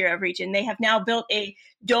in the Kirov region. They have now built a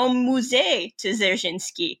Dom Musée to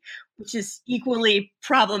Dzerzhinsky, which is equally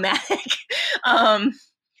problematic.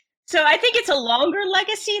 So I think it's a longer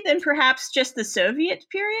legacy than perhaps just the Soviet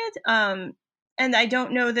period. And I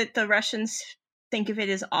don't know that the Russians think of it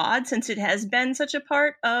as odd since it has been such a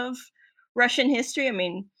part of Russian history. I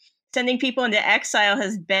mean, sending people into exile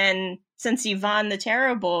has been, since Ivan the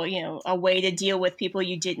Terrible, a way to deal with people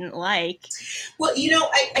you didn't like. Well,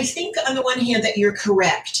 I think on the one hand that you're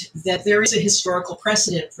correct, that there is a historical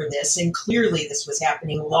precedent for this, and clearly this was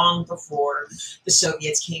happening long before the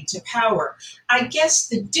Soviets came to power. I guess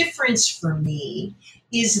the difference for me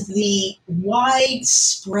is the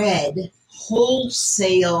widespread,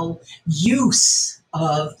 wholesale use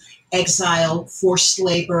of exile, forced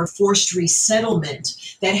labor, forced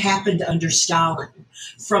resettlement that happened under Stalin.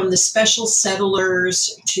 From the special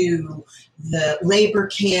settlers to the labor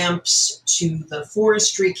camps, to the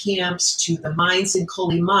forestry camps, to the mines in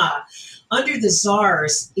Kolyma, under the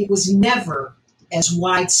Tsars, it was never as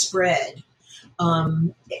widespread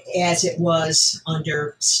as it was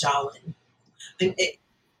under Stalin.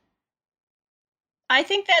 I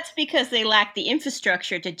think that's because they lacked the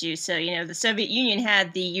infrastructure to do so. The Soviet Union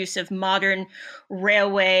had the use of modern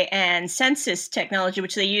railway and census technology,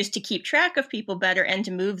 which they used to keep track of people better and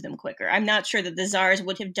to move them quicker. I'm not sure that the Tsars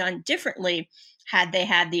would have done differently had they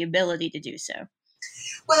had the ability to do so.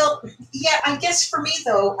 Well, yeah, I guess for me,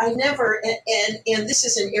 though, I never, and this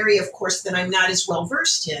is an area, of course, that I'm not as well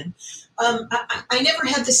versed in. I never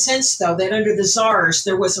had the sense, though, that under the Tsars,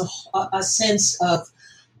 there was a sense of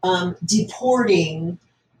deporting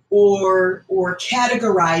or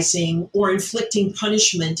categorizing or inflicting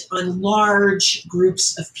punishment on large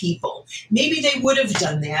groups of people. Maybe they would have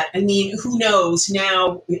done that. I mean, who knows?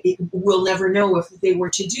 Now we'll never know if they were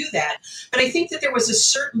to do that. But I think that there was a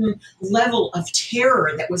certain level of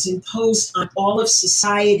terror that was imposed on all of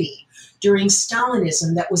society during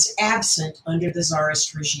Stalinism that was absent under the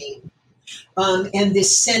Tsarist regime. And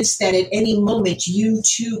this sense that at any moment you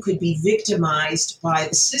too could be victimized by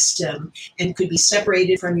the system and could be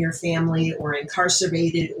separated from your family or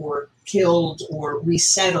incarcerated or killed or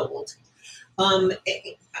resettled.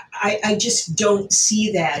 I just don't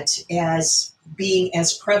see that as being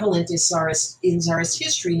as prevalent as in Tsarist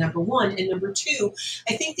history, number one. And number two,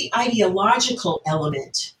 I think the ideological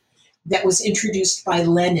element that was introduced by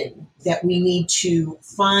Lenin that we need to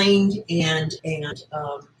find and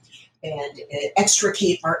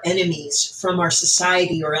extricate our enemies from our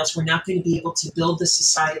society, or else we're not going to be able to build the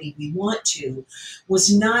society we want to,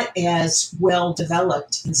 was not as well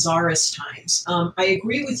developed in Tsarist times. I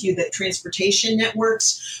agree with you that transportation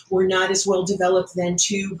networks were not as well developed then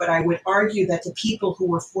too, but I would argue that the people who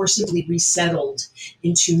were forcibly resettled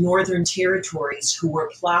into northern territories, who were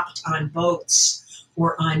plopped on boats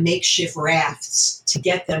or on makeshift rafts to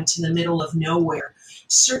get them to the middle of nowhere,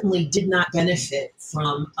 certainly did not benefit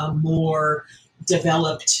from a more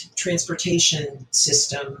developed transportation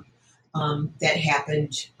system that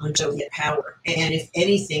happened on Soviet power. And if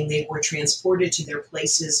anything, they were transported to their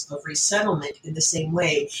places of resettlement in the same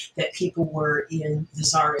way that people were in the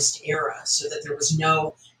Tsarist era, so that there was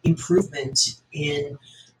no improvement in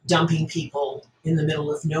dumping people in the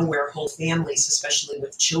middle of nowhere, whole families, especially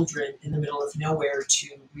with children, in the middle of nowhere to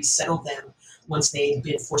resettle them once they'd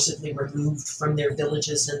been forcibly removed from their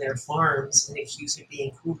villages and their farms and accused of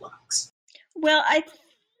being kulaks. Well, I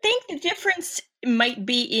think the difference might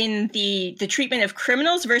be in the treatment of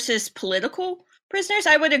criminals versus political prisoners.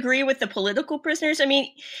 I would agree with the political prisoners. I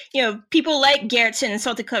mean, people like Gertsen and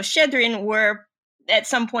Saltykov-Shchedrin were at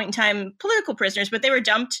some point in time political prisoners, but they were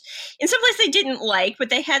dumped in some place they didn't like, but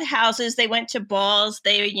they had houses, they went to balls,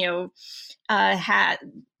 they, had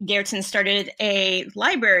Gertsen started a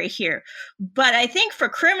library here. But I think for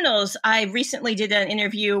criminals, I recently did an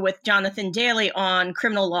interview with Jonathan Daly on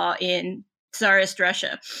criminal law in Tsarist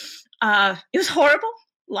Russia. It was horrible.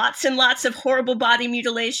 Lots and lots of horrible body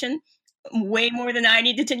mutilation, way more than I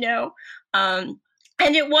needed to know.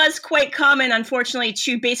 And it was quite common, unfortunately,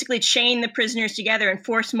 to basically chain the prisoners together and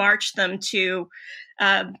force march them to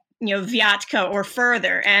Vyatka or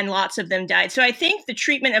further, and lots of them died. So I think the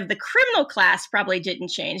treatment of the criminal class probably didn't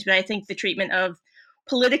change, but I think the treatment of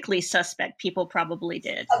politically suspect people probably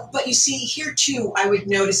did. But you see, here too, I would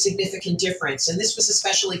note a significant difference, and this was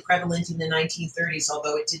especially prevalent in the 1930s,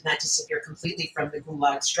 although it did not disappear completely from the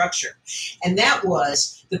Gulag structure. And that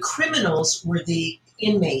was the criminals were the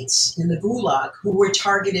inmates in the Gulag who were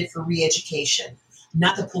targeted for re-education,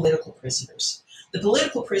 not the political prisoners. The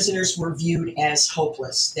political prisoners were viewed as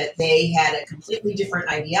hopeless, that they had a completely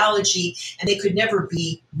different ideology and they could never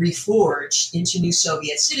be reforged into new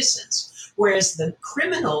Soviet citizens. Whereas the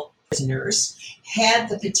criminal prisoners had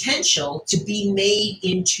the potential to be made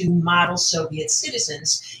into model Soviet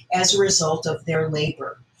citizens as a result of their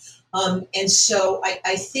labor. And so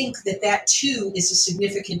I think that too is a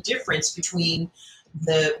significant difference between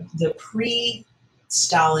the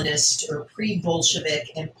pre-Stalinist or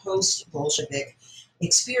pre-Bolshevik and post-Bolshevik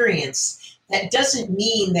experience. That doesn't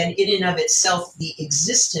mean that in and of itself the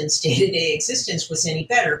existence, day-to-day existence, was any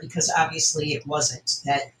better, because obviously it wasn't.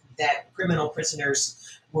 That criminal prisoners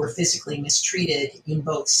were physically mistreated in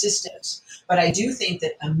both systems. But I do think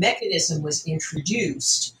that a mechanism was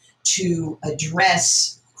introduced to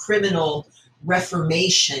address criminal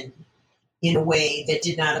reformation in a way that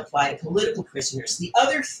did not apply to political prisoners. The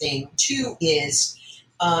other thing, too, is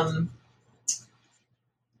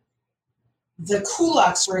the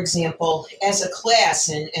kulaks, for example, as a class,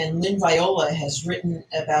 and Lynn Viola has written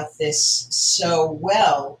about this so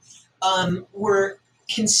well, were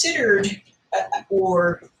considered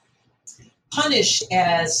or punished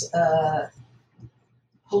as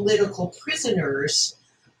political prisoners,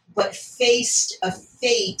 but faced a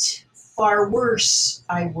fate far worse,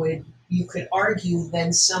 you could argue,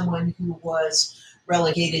 than someone who was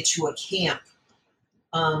relegated to a camp.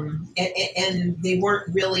 And they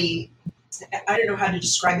weren't really, I don't know how to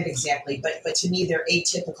describe it exactly, but to me they're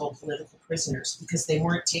atypical political prisoners, because they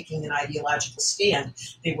weren't taking an ideological stand.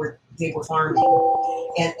 They were farming,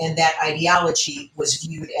 and that ideology was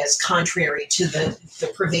viewed as contrary to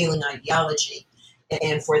the prevailing ideology.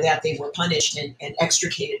 And for that, they were punished and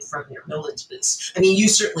extricated from their militants. I mean, you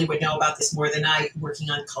certainly would know about this more than I, working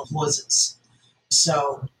on kolkhozes.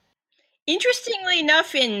 So Interestingly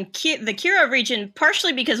enough, in the Kirov region,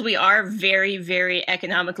 partially because we are very, very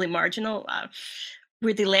economically marginal,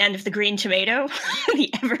 we're the land of the green tomato, the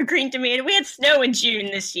evergreen tomato. We had snow in June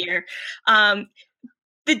this year.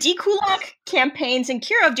 The dekulak campaigns in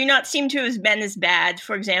Kirov do not seem to have been as bad,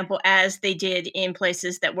 for example, as they did in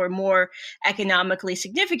places that were more economically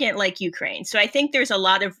significant, like Ukraine. So I think there's a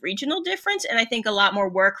lot of regional difference, and I think a lot more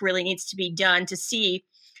work really needs to be done to see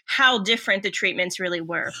how different the treatments really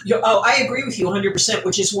were. I agree with you 100%,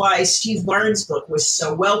 which is why Steve Barnes' book was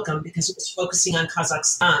so welcome, because it was focusing on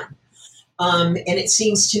Kazakhstan. And it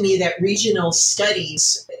seems to me that regional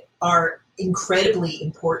studies are incredibly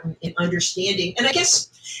important in understanding. And I guess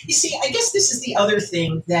this is the other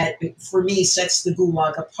thing that, for me, sets the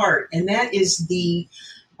Gulag apart, and that is the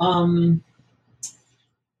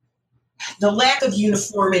lack of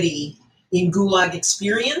uniformity in Gulag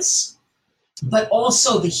experience, but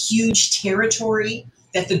also the huge territory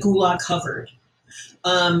that the Gulag covered.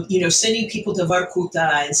 Sending people to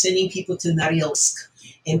Vorkuta and sending people to Norilsk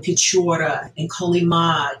and Pechora and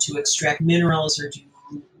Kolyma to extract minerals or do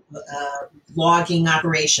logging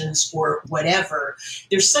operations or whatever.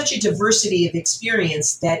 There's such a diversity of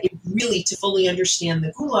experience that to fully understand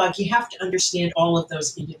the Gulag, you have to understand all of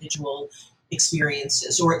those individual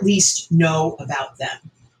experiences, or at least know about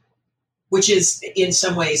them, which is in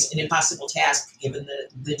some ways an impossible task given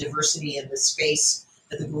the diversity and the space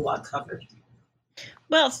that the Gulag covered.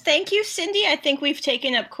 Well, thank you, Cindy. I think we've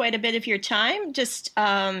taken up quite a bit of your time. Just,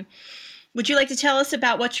 would you like to tell us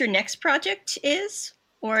about what your next project is?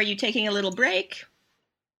 Or are you taking a little break?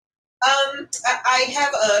 I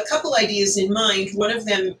have a couple ideas in mind. One of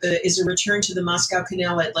them is a return to the Moscow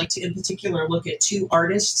Canal. I'd like to, in particular, look at two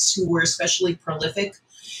artists who were especially prolific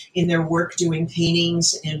in their work doing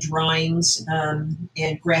paintings and drawings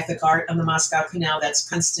and graphic art on the Moscow Canal. That's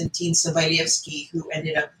Konstantin Sobolyevsky, who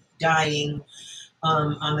ended up dying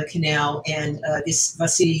on the canal, and this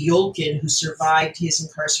Vasily Yolkin, who survived his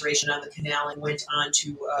incarceration on the canal and went on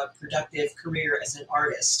to a productive career as an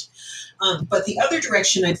artist. But the other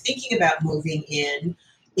direction I'm thinking about moving in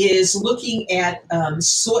is looking at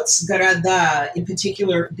Sotsgoroda, in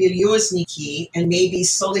particular Beryozniki and maybe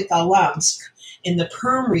Solikalamsk in the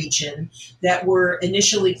Perm region, that were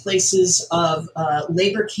initially places of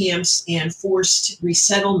labor camps and forced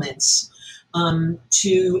resettlements.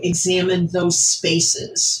 To examine those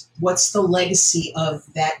spaces. What's the legacy of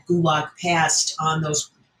that Gulag past on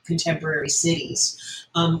those contemporary cities?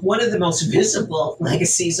 One of the most visible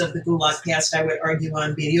legacies of the Gulag past, I would argue,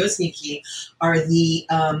 on Beryozniki are the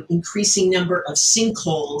increasing number of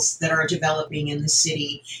sinkholes that are developing in the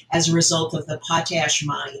city as a result of the potash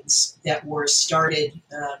mines that were started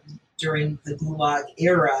during the Gulag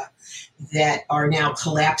era that are now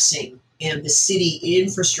collapsing. And the city,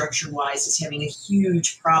 infrastructure-wise, is having a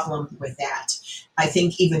huge problem with that. I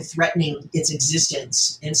think even threatening its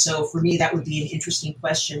existence. And so for me, that would be an interesting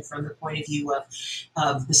question from the point of view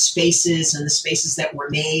of the spaces and the spaces that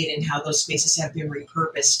were made and how those spaces have been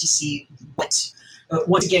repurposed to see what,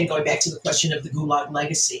 once again, going back to the question of the Gulag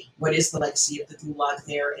legacy. What is the legacy of the Gulag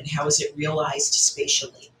there, and how is it realized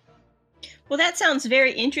spatially? Well, that sounds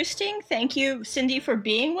very interesting. Thank you, Cindy, for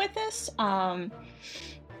being with us.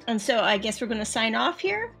 And so I guess we're going to sign off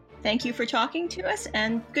here. Thank you for talking to us,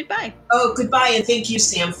 and goodbye. Oh, goodbye, and thank you,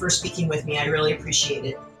 Sam, for speaking with me. I really appreciate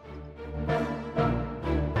it.